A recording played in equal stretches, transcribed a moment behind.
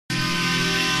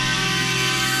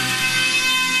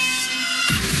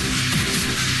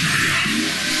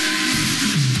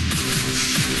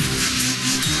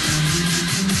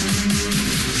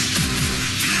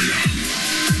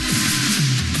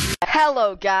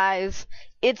Hello guys,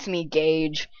 it's me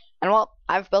Gage, and well,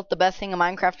 I've built the best thing a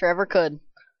Minecrafter ever could,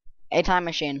 a time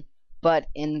machine, but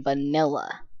in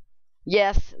vanilla.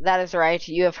 Yes, that is right,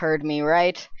 you have heard me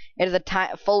right. It is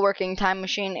a full working time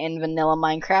machine in vanilla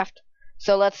Minecraft,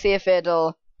 so let's see if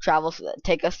it'll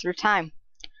take us through time.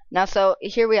 Now, so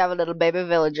here we have a little baby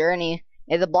villager, and he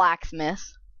is a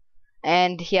blacksmith,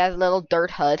 and he has a little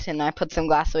dirt hut, and I put some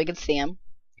glass so we can see him.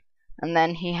 And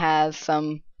then he has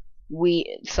some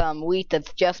wheat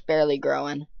that's just barely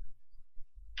growing.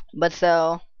 But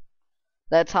so,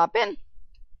 let's hop in.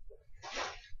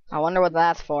 I wonder what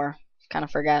that's for. Kind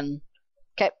of forgotten.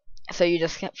 Okay, so you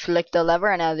just flick the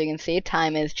lever, and as you can see,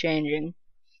 time is changing.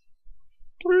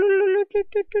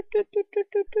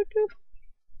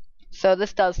 So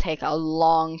this does take a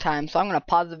long time, so I'm going to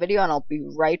pause the video, and I'll be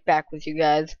right back with you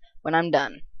guys when I'm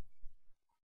done.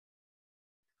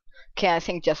 Okay, I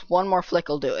think just one more flick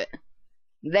will do it.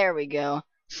 There we go.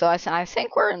 So I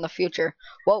think we're in the future.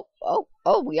 Whoa,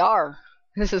 oh, we are.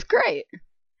 This is great.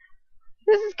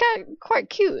 This is quite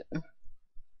cute.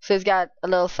 So he's got a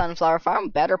little sunflower farm,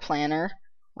 better planner,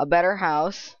 a better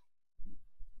house.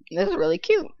 This is really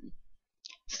cute.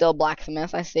 Still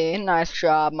blacksmith, I see. Nice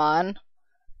job, man.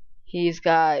 He's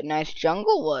got nice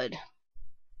jungle wood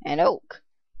and oak.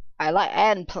 I like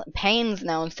adding panes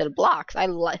now instead of blocks.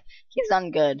 He's done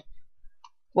good.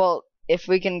 Well, if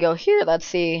we can go here, let's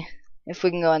see if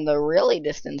we can go in the really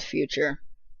distant future.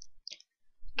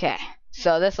 Okay,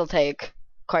 so this will take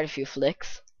quite a few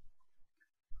flicks.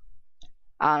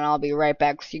 And I'll be right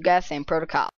back with you guys, same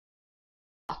protocol.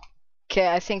 Okay,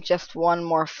 I think just one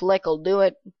more flick will do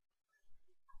it.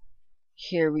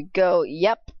 Here we go.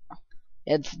 Yep,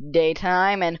 it's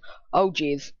daytime, and oh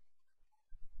geez.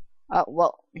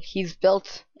 Well, he's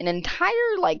built an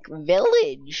entire, like,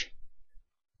 village.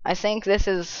 I think this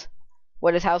is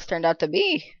what his house turned out to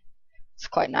be. It's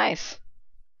quite nice.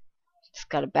 It's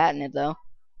got a bat in it though.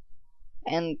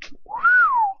 And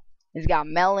he's got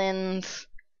melons,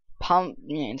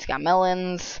 it's got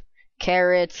melons,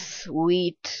 carrots,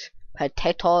 wheat,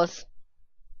 potatoes.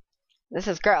 This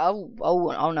is great.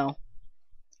 Oh no.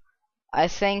 I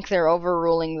think they're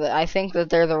overruling I think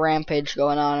that there's a rampage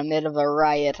going on, a bit of a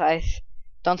riot. I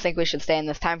don't think we should stay in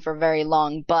this time for very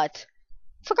long, but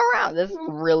let's look around. This is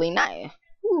really nice.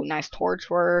 Ooh, nice torch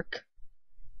work.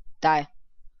 Die.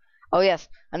 Oh yes,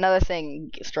 another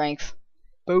thing, strength.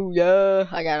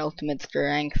 Booyah! I got ultimate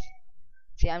strength.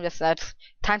 See, that's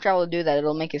time travel will do that.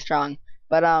 It'll make you strong.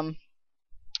 But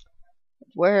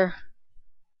where?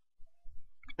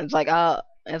 It's like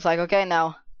okay,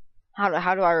 now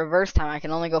how do I reverse time? I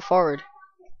can only go forward.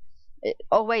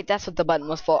 Oh wait, that's what the button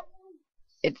was for.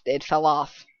 It fell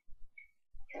off.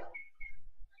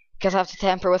 Because I have to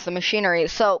tamper with the machinery.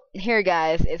 So here,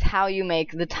 guys, is how you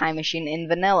make the time machine in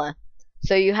vanilla.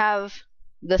 So you have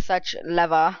the such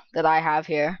lever that I have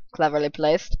here, cleverly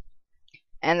placed,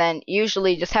 and then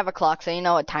usually just have a clock so you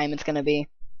know what time it's gonna be.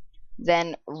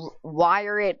 Then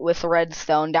wire it with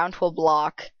redstone down to a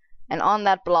block, and on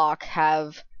that block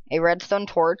have a redstone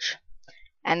torch,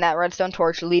 and that redstone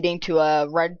torch leading to a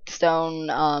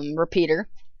redstone repeater,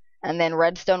 and then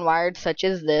redstone wired such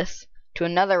as this to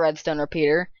another redstone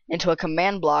repeater into a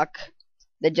command block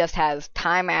that just has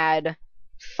time add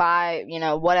 5,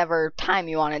 whatever time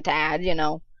you want it to add,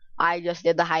 I just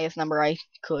did the highest number I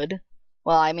could.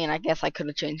 Well, I mean, I guess I could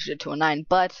have changed it to a 9,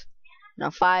 but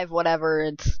 5, whatever,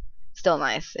 it's still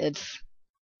nice. It's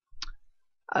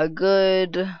a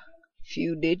good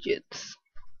few digits.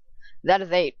 That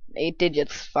is 8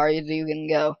 digits as far as you can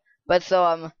go. But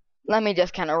so let me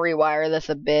just kind of rewire this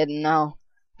a bit, and I'll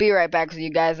be right back with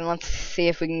you guys, and let's see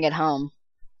if we can get home.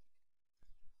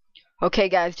 Okay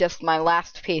guys, just my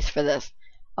last piece for this.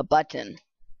 A button.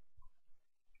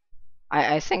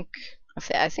 I think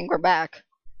we're back.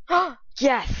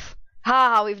 Yes!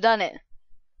 Ha! We've done it.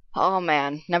 Oh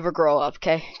man, never grow up,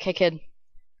 okay? Okay, kid.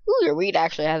 Ooh, your wheat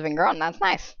actually has been grown. That's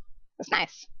nice. That's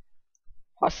nice.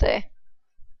 I'll say.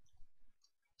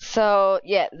 So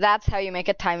yeah, that's how you make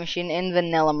a time machine in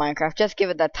vanilla Minecraft. Just give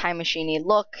it that time machine-y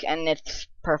look, and it's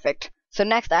perfect. So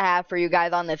next I have for you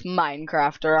guys on this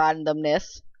Minecraft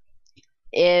randomness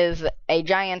is a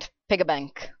giant Piggy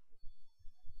Bank.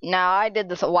 Now I did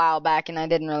this a while back, and I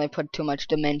didn't really put too much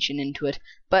dimension into it.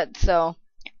 But so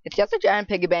it's just a giant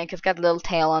Piggy Bank. It's got a little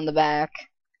tail on the back,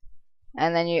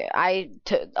 and then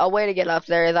a way to get up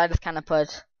there is I just kind of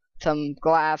put some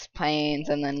glass panes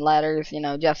and then letters.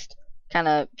 Just kind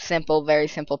of simple, very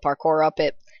simple parkour up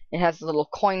it. It has a little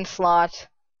coin slot.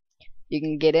 You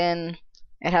can get in.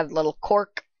 It has a little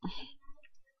cork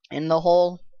in the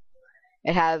hole.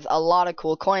 It has a lot of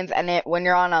cool coins, and when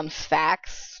you're on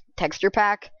Sphax texture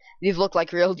pack, these look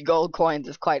like real gold coins.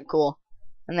 It's quite cool.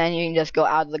 And then you can just go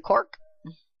out of the cork,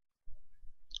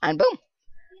 and boom.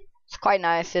 It's quite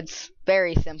nice. It's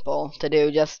very simple to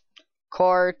do. Just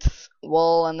quartz,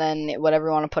 wool, and then whatever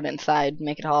you want to put inside,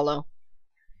 make it hollow.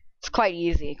 It's quite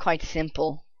easy, quite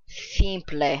simple.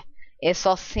 Simple. It's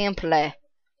so simple.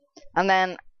 And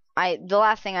then the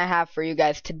last thing I have for you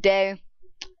guys today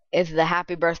is the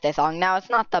happy birthday song. Now it's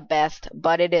not the best,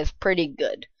 but it is pretty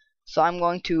good. So I'm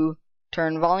going to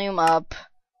turn volume up,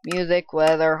 music,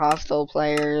 weather, hostile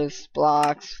players,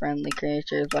 blocks, friendly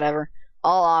creatures, whatever.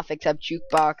 All off except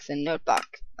jukebox and notebox.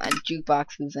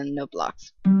 Jukeboxes and note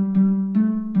blocks.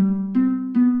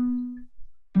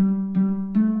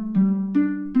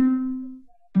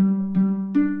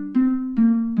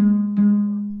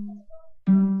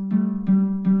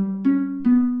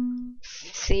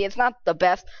 See, it's not the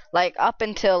best. Like, up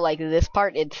until, like, this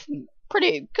part, it's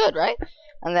pretty good, right?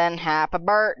 And then, happy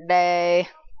birthday.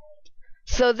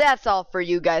 So that's all for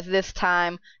you guys this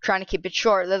time. Trying to keep it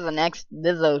short. This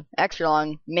is a extra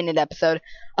long minute episode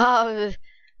of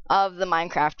the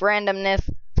Minecraft randomness.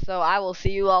 So I will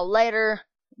see you all later.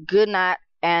 Good night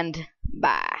and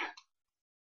bye.